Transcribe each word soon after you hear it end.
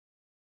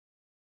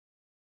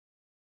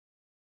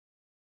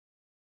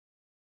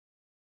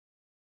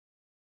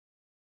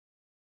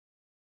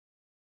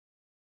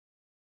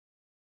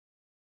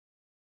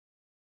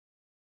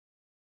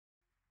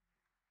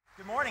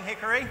Good morning,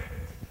 Hickory.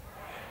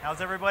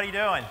 How's everybody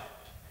doing?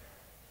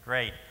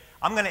 Great.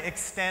 I'm going to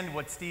extend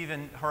what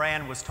Stephen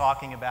Horan was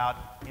talking about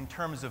in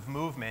terms of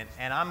movement,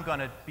 and I'm going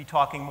to be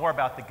talking more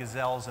about the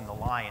gazelles and the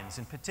lions.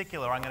 In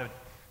particular, I'm going to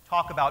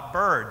talk about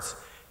birds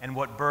and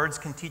what birds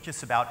can teach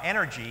us about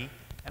energy,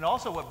 and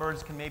also what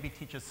birds can maybe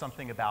teach us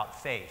something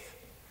about faith.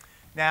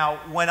 Now,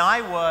 when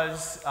I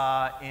was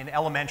in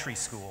elementary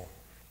school,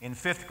 in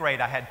 5th grade,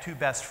 I had two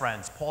best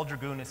friends, Paul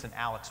Dragunis and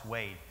Alex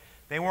Wade.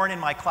 They weren't in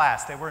my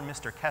class, they were in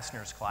Mr.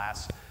 Kessner's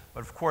class, but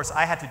of course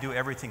I had to do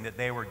everything that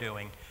they were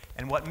doing.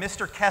 And what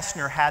Mr.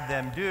 Kessner had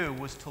them do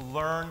was to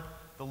learn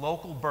the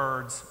local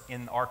birds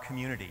in our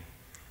community.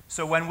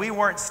 So when we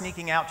weren't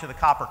sneaking out to the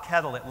Copper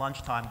Kettle at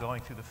lunchtime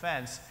going through the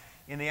fence,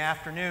 in the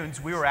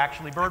afternoons we were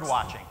actually bird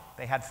watching.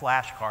 They had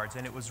flashcards,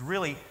 and it was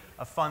really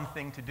a fun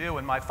thing to do.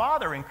 And my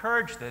father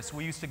encouraged this.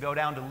 We used to go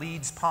down to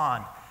Leeds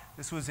Pond.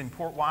 This was in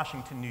Port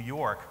Washington, New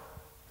York,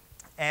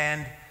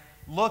 and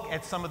look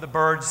at some of the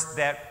birds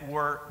that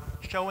were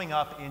showing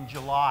up in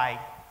July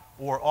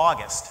or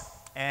August.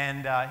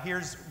 And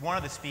here's one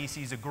of the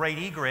species, a great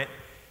egret.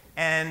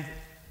 And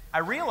I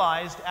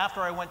realized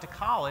after I went to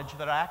college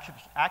that I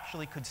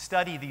actually could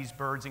study these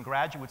birds in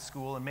graduate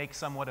school and make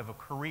somewhat of a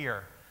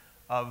career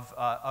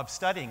of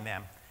studying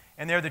them.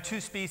 And they're the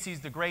two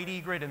species, the great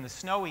egret and the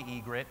snowy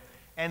egret.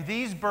 And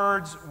these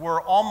birds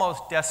were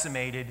almost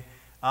decimated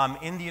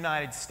in the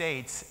United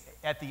States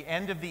at the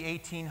end of the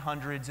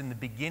 1800s and the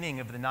beginning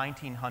of the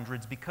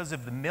 1900s because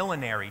of the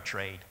millinery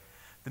trade.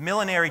 The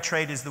millinery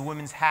trade is the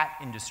women's hat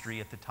industry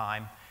at the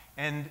time,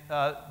 and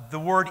the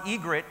word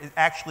egret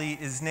actually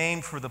is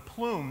named for the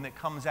plume that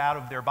comes out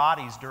of their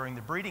bodies during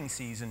the breeding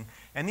season,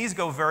 and these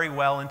go very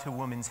well into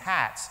women's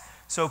hats.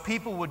 So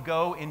people would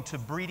go into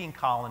breeding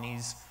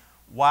colonies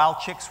while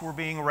chicks were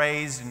being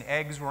raised and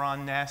eggs were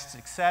on nests,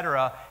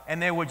 etc., and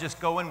they would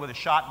just go in with a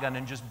shotgun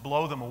and just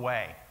blow them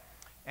away.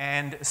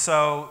 And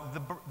so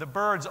the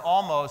birds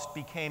almost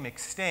became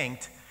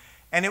extinct,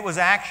 and it was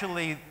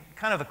actually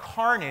kind of the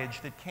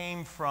carnage that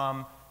came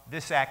from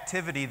this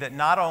activity that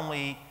not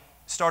only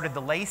started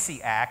the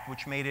Lacey Act,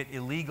 which made it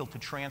illegal to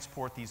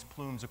transport these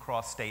plumes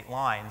across state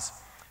lines,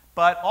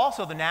 but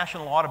also the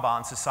National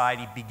Audubon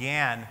Society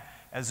began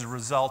as a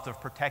result of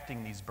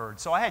protecting these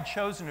birds. So I had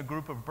chosen a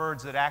group of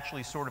birds that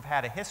actually sort of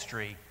had a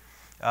history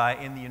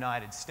in the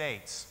United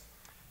States.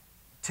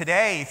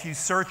 Today, if you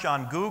search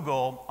on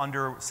Google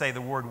under, say,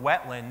 the word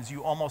wetlands,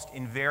 you almost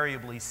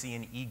invariably see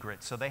an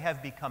egret. So they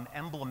have become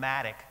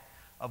emblematic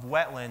of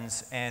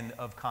wetlands and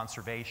of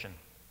conservation.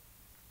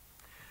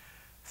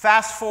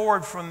 Fast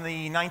forward from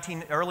the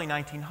early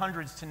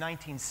 1900s to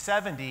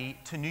 1970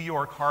 to New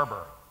York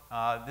Harbor.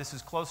 This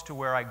is close to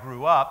where I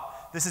grew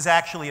up. This is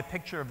actually a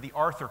picture of the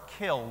Arthur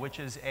Kill, which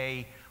is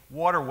a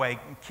waterway.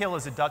 Kill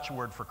is a Dutch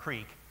word for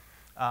creek.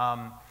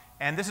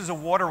 And this is a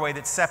waterway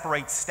that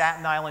separates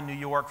Staten Island, New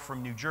York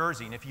from New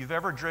Jersey. And if you've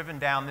ever driven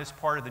down this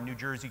part of the New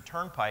Jersey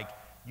Turnpike,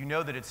 you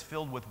know that it's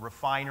filled with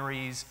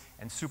refineries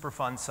and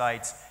Superfund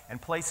sites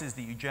and places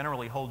that you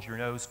generally hold your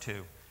nose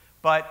to.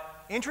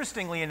 But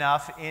interestingly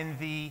enough, in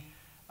the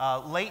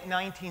late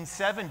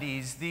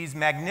 1970s, these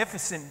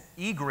magnificent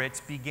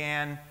egrets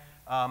began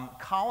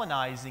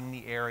colonizing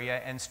the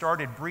area and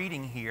started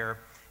breeding here.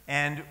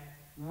 And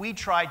we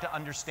tried to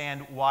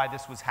understand why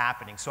this was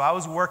happening. So I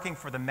was working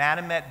for the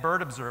Manomet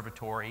Bird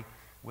Observatory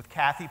with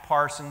Kathy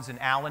Parsons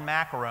and Alan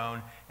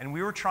Macarone, and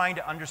we were trying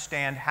to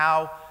understand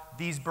how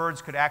these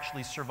birds could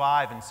actually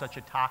survive in such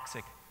a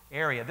toxic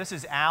area. This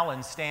is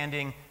Alan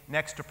standing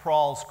next to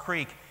Prawls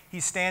Creek.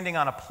 He's standing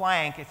on a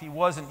plank. If he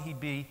wasn't, he'd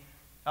be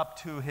up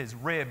to his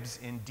ribs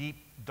in deep,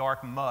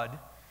 dark mud.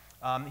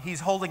 He's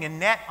holding a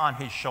net on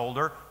his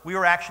shoulder. We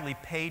were actually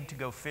paid to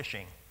go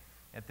fishing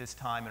at this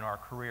time in our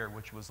career,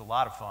 which was a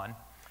lot of fun.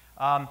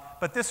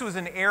 But this was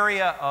an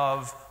area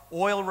of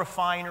oil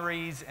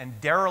refineries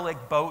and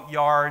derelict boat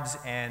yards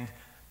and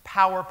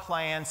power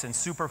plants and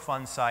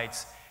Superfund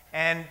sites.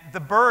 And the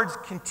birds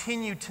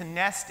continue to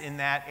nest in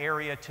that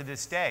area to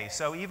this day.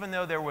 So even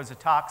though there was a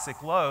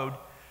toxic load,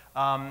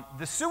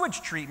 the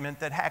sewage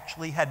treatment that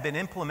actually had been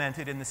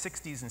implemented in the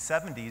 60s and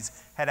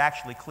 70s had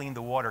actually cleaned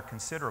the water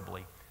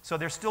considerably. So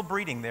they're still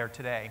breeding there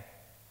today.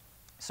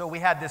 So we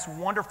had this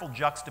wonderful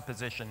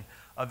juxtaposition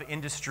of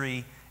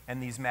industry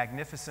and these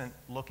magnificent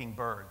looking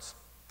birds.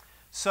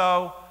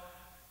 So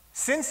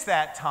since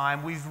that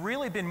time, we've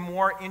really been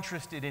more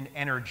interested in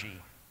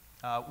energy.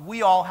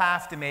 We all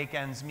have to make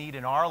ends meet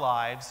in our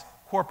lives.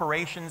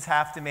 Corporations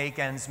have to make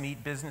ends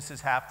meet. Businesses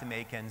have to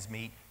make ends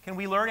meet. Can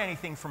we learn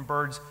anything from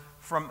birds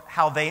from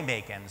how they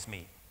make ends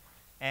meet?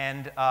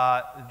 And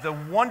the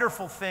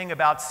wonderful thing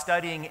about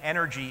studying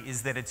energy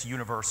is that it's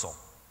universal.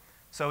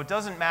 So it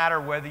doesn't matter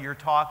whether you're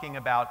talking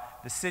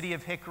about the city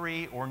of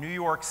Hickory or New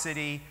York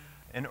City,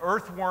 an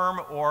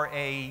earthworm or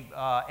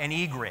an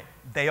egret.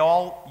 They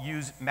all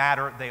use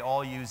matter, they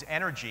all use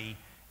energy,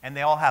 and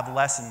they all have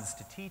lessons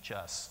to teach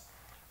us.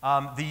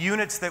 The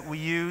units that we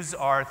use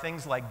are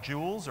things like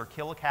joules or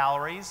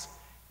kilocalories,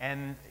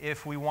 and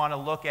if we want to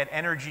look at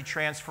energy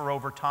transfer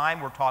over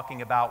time, we're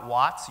talking about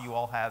watts. You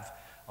all have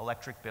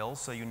electric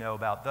bills, so you know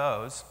about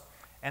those.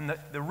 And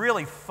the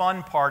really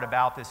fun part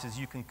about this is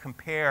you can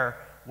compare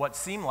what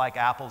seem like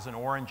apples and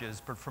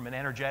oranges, but from an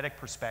energetic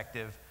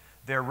perspective,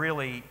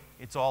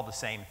 it's all the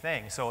same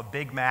thing. So a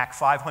Big Mac,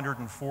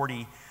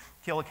 540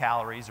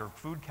 kilocalories, or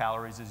food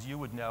calories as you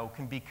would know,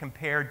 can be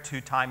compared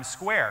to Times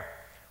Square.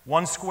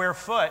 1 square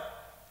foot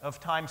of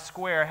Times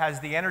Square has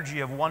the energy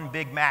of 1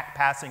 Big Mac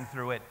passing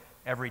through it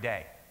every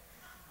day.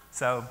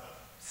 So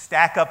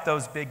stack up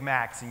those Big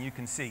Macs and you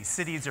can see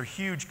cities are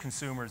huge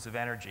consumers of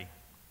energy.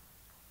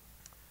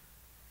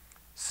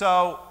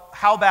 So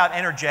how about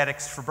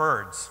energetics for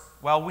birds?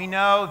 Well, we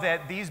know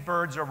that these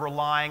birds are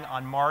relying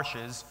on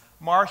marshes.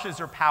 Marshes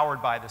are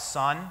powered by the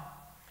sun,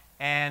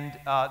 and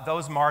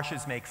those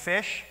marshes make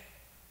fish,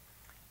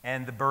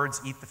 and the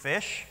birds eat the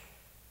fish.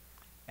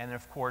 And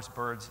of course,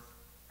 birds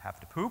have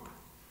to poop.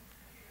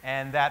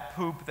 And that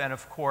poop then,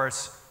 of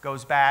course,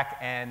 goes back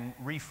and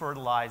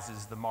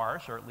refertilizes the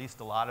marsh, or at least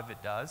a lot of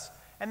it does.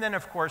 And then,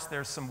 of course,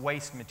 there's some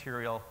waste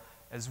material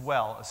as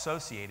well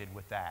associated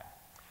with that.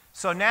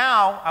 So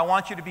now I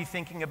want you to be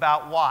thinking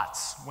about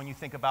watts. When you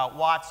think about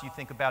watts, you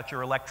think about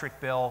your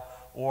electric bill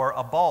or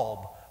a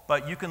bulb.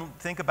 But you can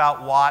think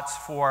about watts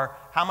for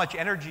how much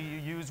energy you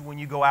use when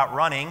you go out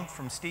running,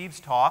 from Steve's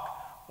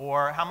talk,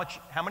 or how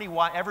many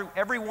watts.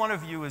 Every one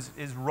of you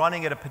is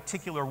running at a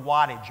particular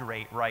wattage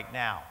rate right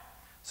now.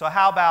 So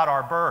how about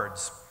our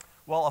birds?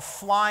 Well, a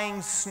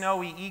flying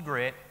snowy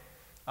egret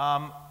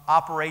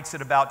operates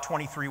at about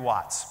 23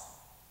 watts.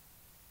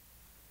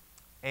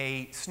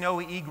 A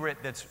snowy egret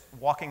that's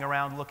walking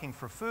around looking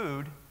for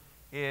food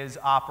is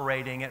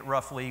operating at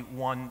roughly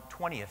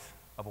 1/20th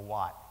of a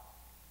watt.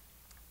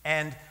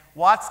 And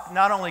watts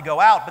not only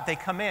go out, but they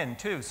come in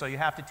too. So you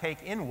have to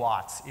take in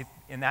watts,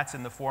 and that's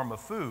in the form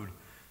of food.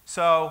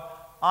 So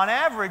on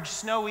average,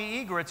 snowy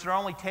egrets are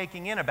only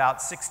taking in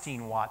about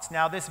 16 watts.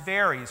 Now this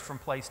varies from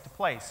place to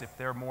place. If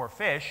there are more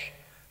fish,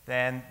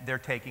 then they're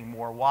taking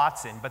more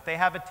watts in. But they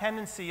have a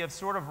tendency of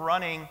sort of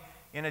running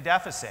in a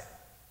deficit.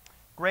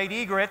 Great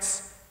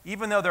egrets,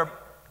 even though they're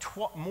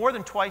more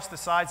than twice the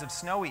size of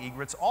snowy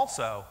egrets,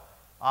 also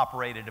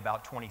operate at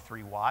about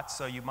 23 watts.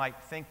 So you might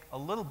think a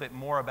little bit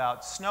more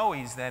about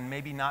snowies than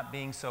maybe not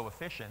being so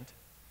efficient.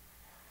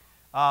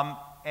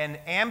 An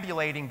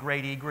ambulating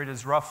great egret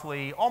is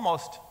roughly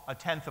almost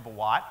 1/10 of a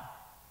watt.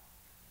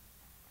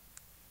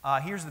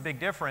 Here's the big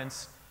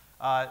difference.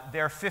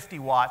 They're 50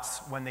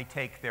 watts when they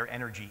take their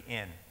energy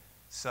in.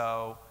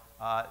 So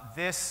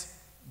this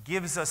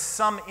gives us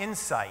some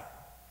insight.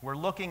 We're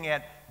looking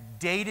at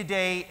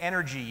day-to-day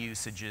energy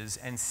usages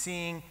and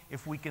seeing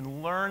if we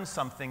can learn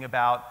something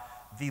about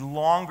the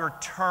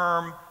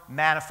longer-term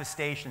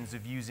manifestations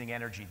of using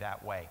energy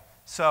that way.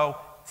 So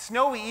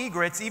snowy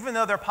egrets, even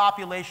though their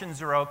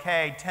populations are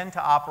okay, tend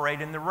to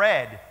operate in the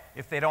red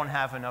if they don't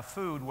have enough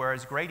food,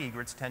 whereas great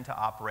egrets tend to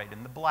operate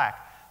in the black.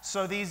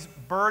 So these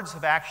birds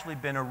have actually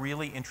been a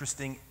really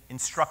interesting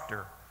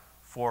instructor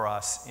for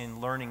us in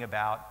learning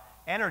about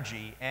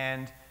energy.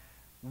 And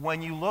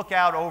when you look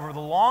out over the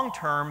long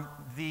term,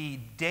 the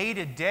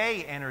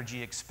day-to-day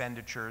energy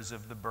expenditures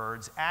of the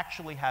birds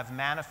actually have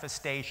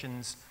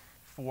manifestations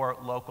for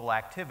local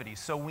activities.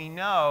 So we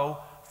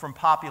know from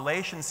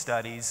population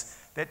studies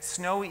that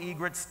snowy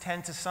egrets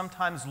tend to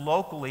sometimes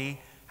locally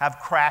have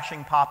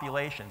crashing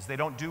populations. They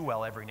don't do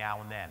well every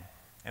now and then.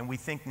 And we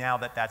think now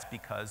that that's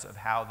because of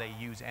how they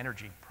use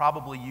energy,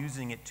 probably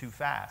using it too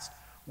fast.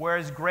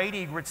 Whereas great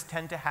egrets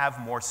tend to have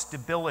more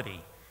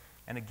stability.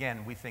 And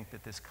again, we think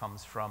that this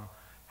comes from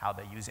how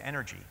they use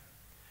energy.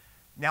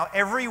 Now,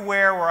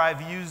 everywhere where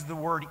I've used the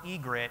word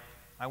egret,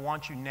 I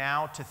want you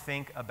now to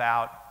think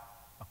about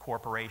a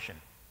corporation.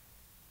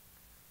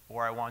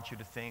 Or I want you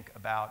to think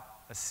about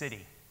a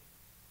city.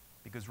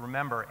 Because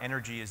remember,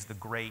 energy is the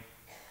great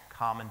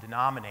common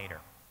denominator.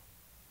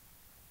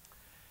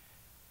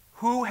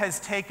 Who has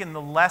taken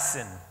the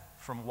lesson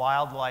from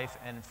wildlife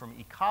and from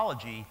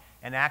ecology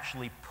and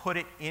actually put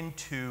it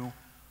into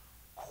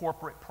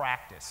corporate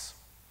practice?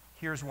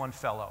 Here's one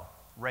fellow,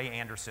 Ray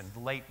Anderson, the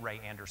late Ray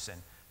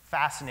Anderson.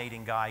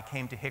 Fascinating guy,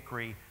 came to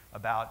Hickory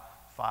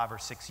about 5 or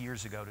 6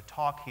 years ago to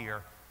talk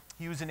here.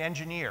 He was an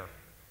engineer.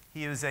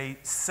 He was a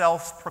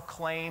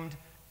self-proclaimed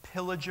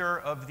pillager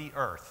of the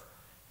earth.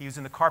 He was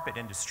in the carpet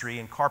industry,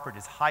 and carpet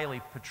is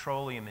highly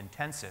petroleum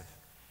intensive.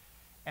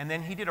 And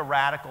then he did a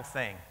radical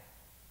thing.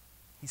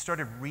 He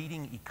started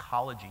reading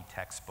ecology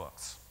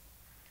textbooks.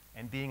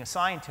 And being a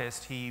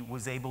scientist, he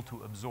was able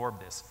to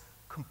absorb this.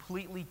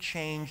 Completely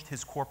changed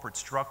his corporate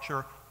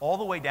structure, all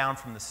the way down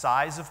from the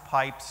size of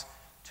pipes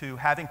to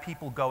having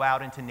people go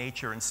out into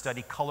nature and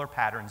study color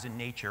patterns in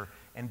nature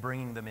and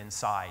bringing them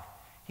inside.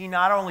 He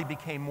not only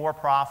became more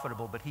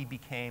profitable, but he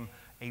became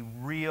a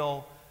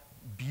real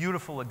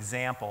beautiful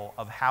example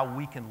of how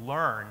we can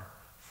learn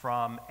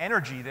from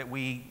energy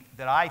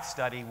that I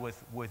study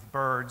with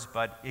birds,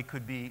 but it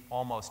could be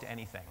almost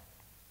anything.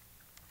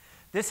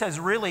 This has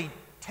really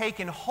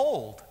taken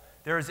hold.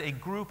 There's a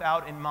group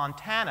out in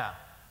Montana,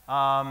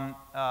 Janine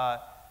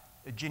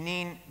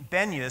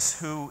Benyus,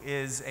 who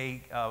is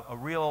a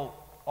real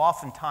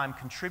oftentimes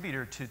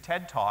contributor to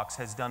TED Talks,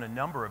 has done a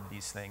number of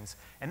these things,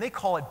 and they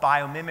call it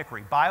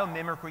biomimicry.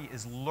 Biomimicry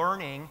is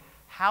learning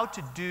how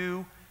to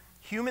do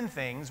human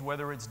things,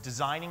 whether it's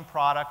designing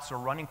products or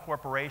running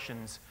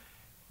corporations,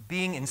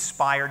 being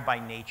inspired by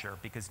nature,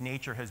 because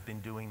nature has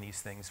been doing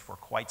these things for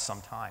quite some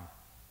time.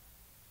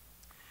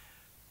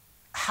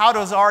 How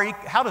does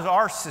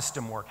our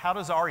system work? How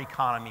does our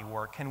economy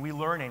work? Can we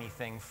learn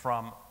anything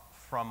from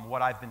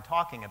what I've been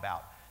talking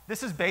about?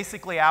 This is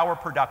basically our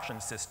production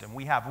system.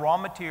 We have raw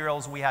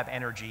materials, we have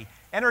energy.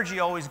 Energy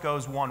always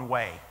goes one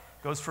way.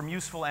 It goes from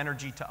useful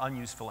energy to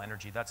unuseful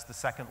energy. That's the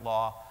second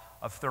law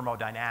of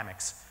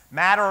thermodynamics.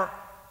 Matter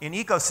in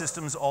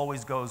ecosystems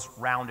always goes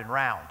round and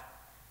round.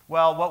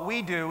 Well, what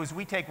we do is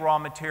we take raw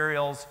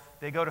materials,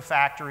 they go to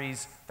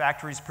factories,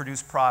 factories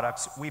produce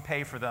products, we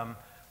pay for them,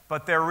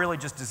 but they're really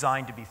just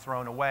designed to be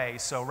thrown away.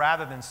 So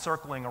rather than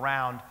circling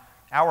around,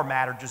 our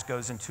matter just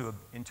goes into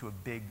a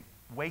big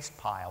waste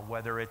pile,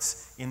 whether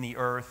it's in the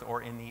earth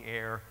or in the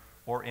air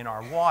or in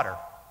our water.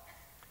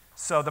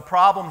 So the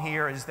problem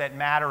here is that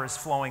matter is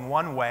flowing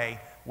one way,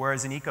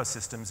 whereas in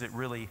ecosystems it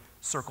really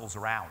circles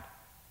around.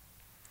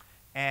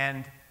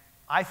 And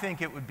I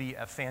think it would be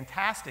a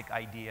fantastic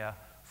idea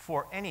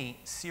for any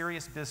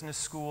serious business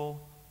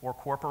school or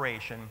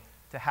corporation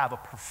to have a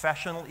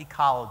professional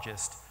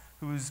ecologist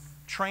who's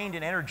trained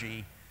in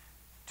energy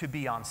to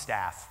be on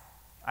staff.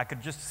 I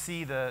could just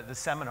see the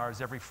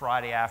seminars every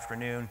Friday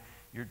afternoon.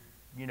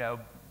 You're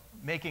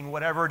making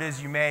whatever it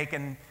is you make,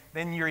 and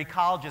then your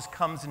ecologist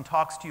comes and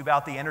talks to you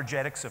about the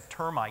energetics of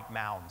termite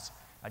mounds.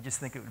 I just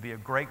think it would be a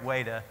great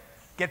way to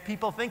get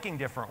people thinking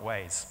different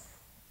ways.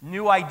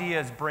 New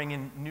ideas bring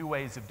in new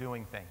ways of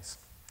doing things.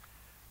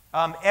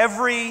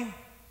 Every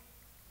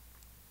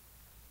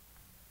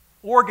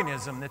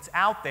organism that's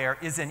out there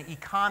is an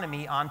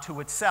economy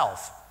unto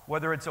itself,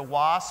 whether it's a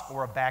wasp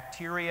or a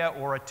bacteria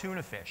or a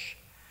tuna fish.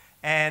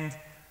 And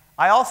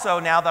I also,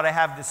 now that I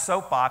have this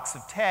soapbox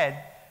of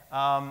TED,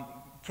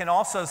 can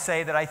also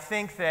say that I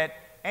think that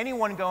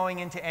anyone going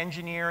into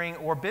engineering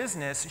or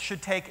business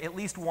should take at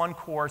least one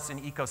course in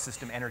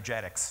ecosystem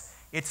energetics.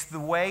 It's the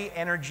way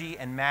energy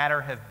and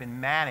matter have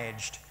been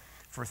managed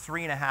for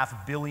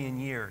 3.5 billion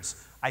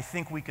years. I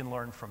think we can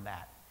learn from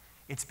that.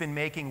 It's been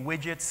making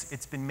widgets,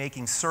 it's been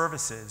making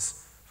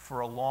services for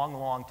a long,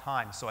 long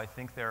time, so I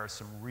think there are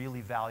some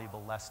really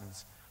valuable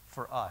lessons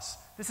for us.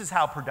 This is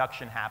how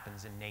production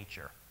happens in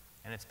nature,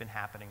 and it's been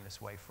happening this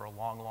way for a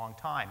long, long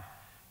time.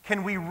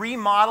 Can we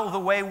remodel the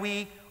way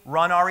we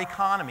run our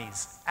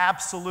economies?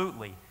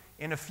 Absolutely.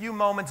 In a few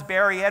moments,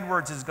 Barry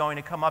Edwards is going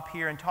to come up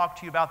here and talk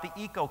to you about the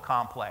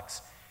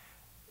eco-complex.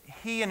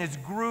 He and his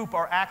group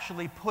are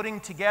actually putting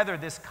together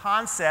this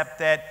concept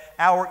that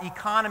our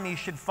economy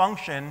should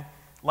function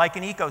like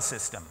an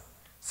ecosystem.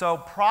 So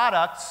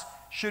products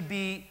should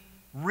be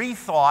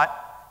rethought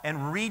and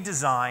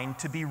redesigned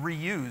to be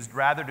reused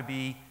rather to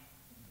be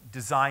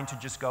designed to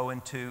just go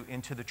into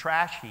the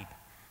trash heap.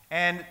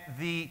 And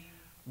the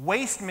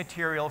waste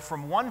material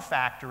from one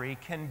factory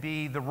can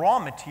be the raw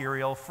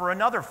material for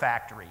another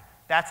factory.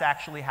 That's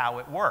actually how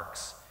it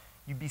works.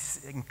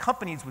 And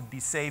companies would be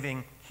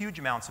saving huge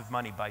amounts of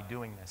money by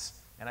doing this.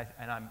 And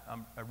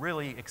I'm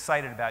really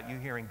excited about you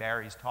hearing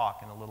Barry's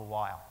talk in a little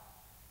while.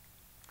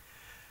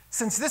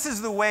 Since this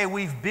is the way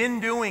we've been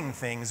doing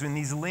things in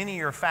these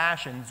linear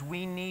fashions,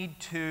 we need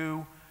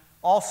to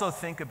also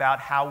think about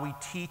how we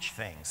teach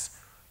things.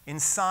 In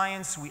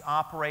science, we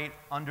operate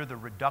under the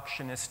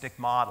reductionistic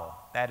model.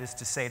 That is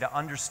to say, to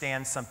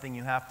understand something,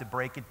 you have to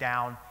break it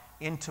down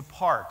into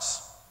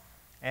parts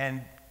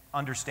and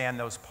understand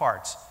those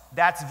parts.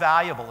 That's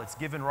valuable. It's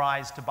given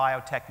rise to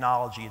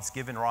biotechnology. It's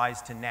given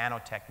rise to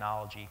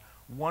nanotechnology.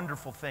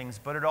 Wonderful things,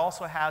 but it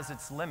also has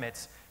its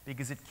limits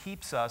because it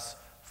keeps us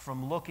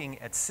from looking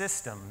at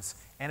systems,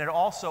 and it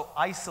also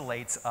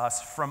isolates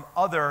us from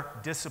other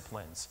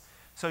disciplines.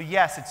 So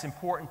yes, it's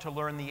important to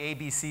learn the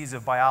ABCs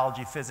of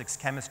biology, physics,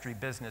 chemistry,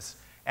 business,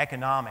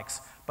 economics,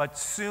 but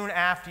soon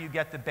after you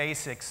get the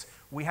basics,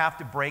 we have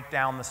to break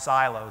down the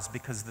silos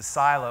because the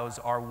silos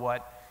are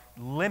what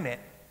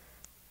limit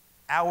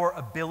our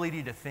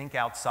ability to think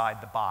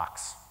outside the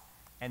box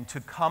and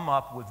to come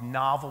up with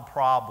novel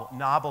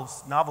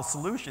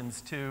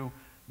solutions to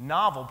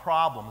novel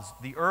problems.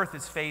 The Earth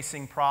is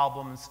facing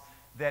problems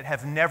that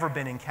have never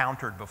been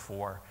encountered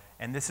before,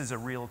 and this is a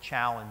real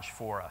challenge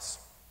for us.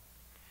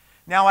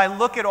 Now, I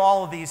look at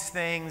all of these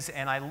things,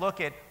 and I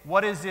look at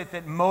what is it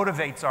that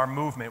motivates our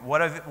movement?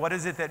 What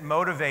is it that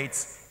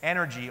motivates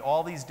energy?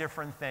 All these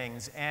different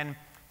things. And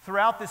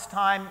throughout this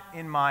time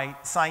in my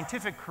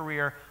scientific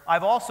career,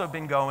 I've also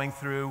been going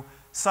through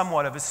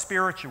somewhat of a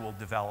spiritual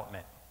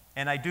development.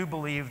 And I do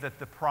believe that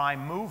the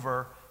prime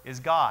mover is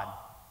God.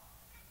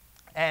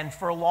 And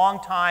for a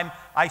long time,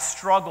 I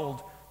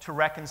struggled to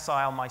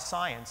reconcile my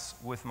science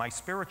with my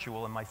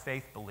spiritual and my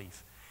faith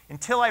belief.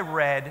 Until I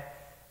read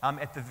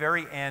at the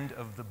very end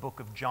of the book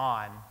of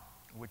John,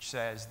 which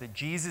says that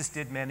Jesus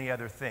did many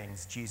other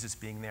things, Jesus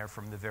being there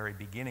from the very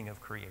beginning of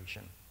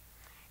creation.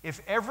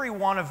 If every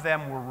one of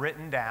them were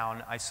written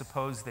down, I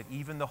suppose that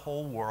even the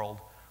whole world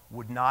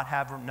would not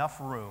have enough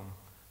room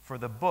for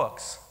the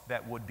books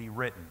that would be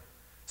written.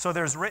 So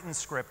there's written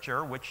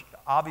scripture, which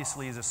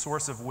obviously is a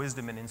source of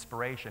wisdom and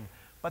inspiration,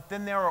 but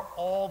then there are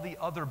all the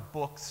other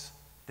books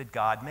that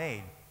God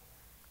made.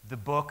 The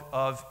book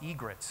of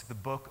egrets, the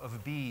book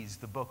of bees,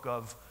 the book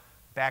of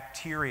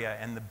bacteria,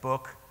 and the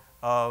book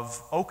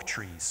of oak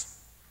trees.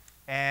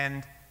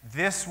 And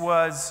this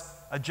was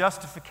a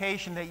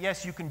justification that,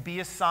 yes, you can be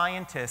a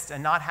scientist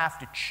and not have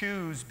to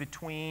choose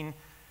between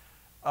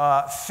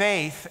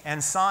faith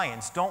and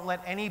science. Don't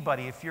let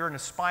anybody, if you're an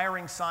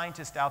aspiring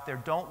scientist out there,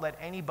 don't let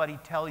anybody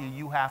tell you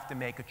you have to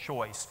make a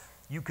choice.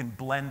 You can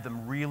blend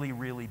them really,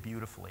 really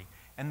beautifully.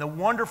 And the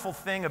wonderful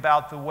thing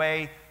about the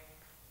way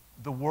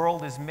the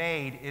world is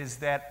made is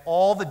that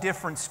all the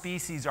different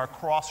species are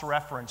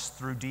cross-referenced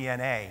through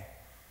DNA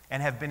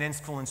and have been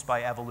influenced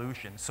by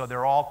evolution. So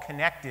they're all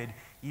connected,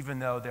 even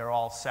though they're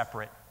all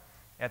separate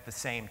at the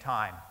same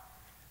time.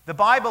 The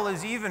Bible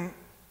is even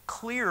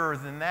clearer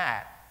than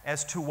that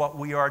as to what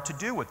we are to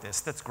do with this.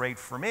 That's great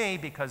for me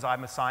because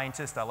I'm a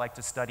scientist. I like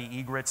to study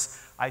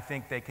egrets. I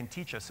think they can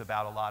teach us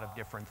about a lot of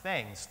different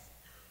things.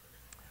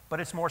 But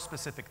it's more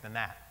specific than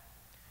that.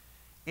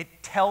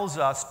 It tells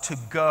us to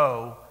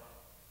go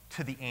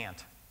to the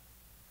ant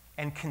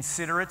and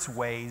consider its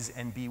ways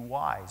and be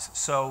wise.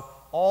 So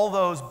all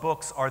those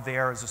books are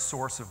there as a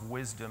source of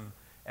wisdom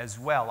as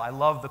well. I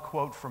love the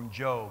quote from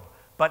Job,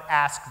 but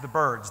ask the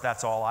birds.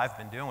 That's all I've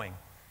been doing.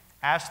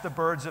 Ask the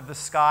birds of the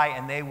sky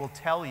and they will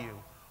tell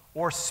you.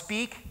 Or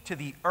speak to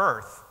the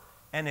earth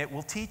and it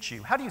will teach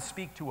you. How do you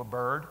speak to a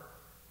bird?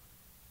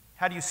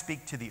 How do you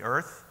speak to the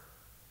earth?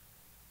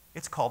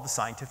 It's called the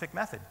scientific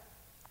method.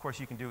 Of course,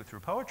 you can do it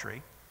through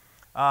poetry.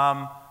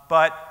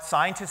 But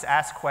scientists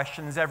ask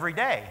questions every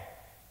day.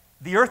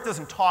 The earth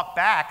doesn't talk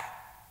back.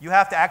 You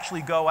have to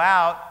actually go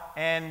out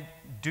and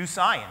do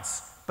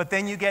science. But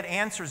then you get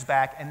answers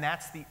back, and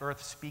that's the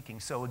earth speaking.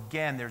 So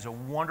again, there's a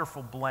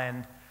wonderful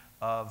blend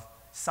of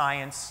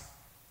science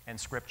and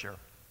scripture.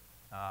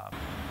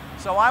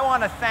 So I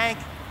want to thank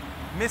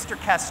Mr.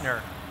 Kessner,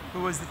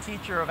 who was the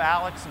teacher of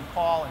Alex and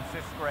Paul in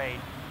 5th grade,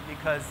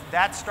 because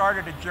that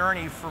started a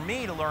journey for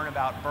me to learn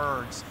about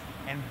birds.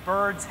 And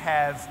birds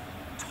have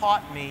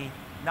taught me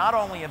not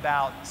only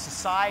about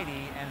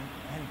society and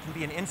can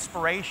be an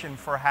inspiration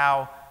for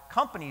how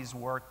companies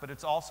work, but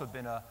it's also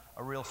been a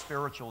real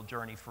spiritual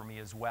journey for me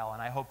as well.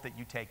 And I hope that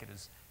you take it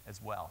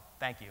as well.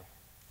 Thank you.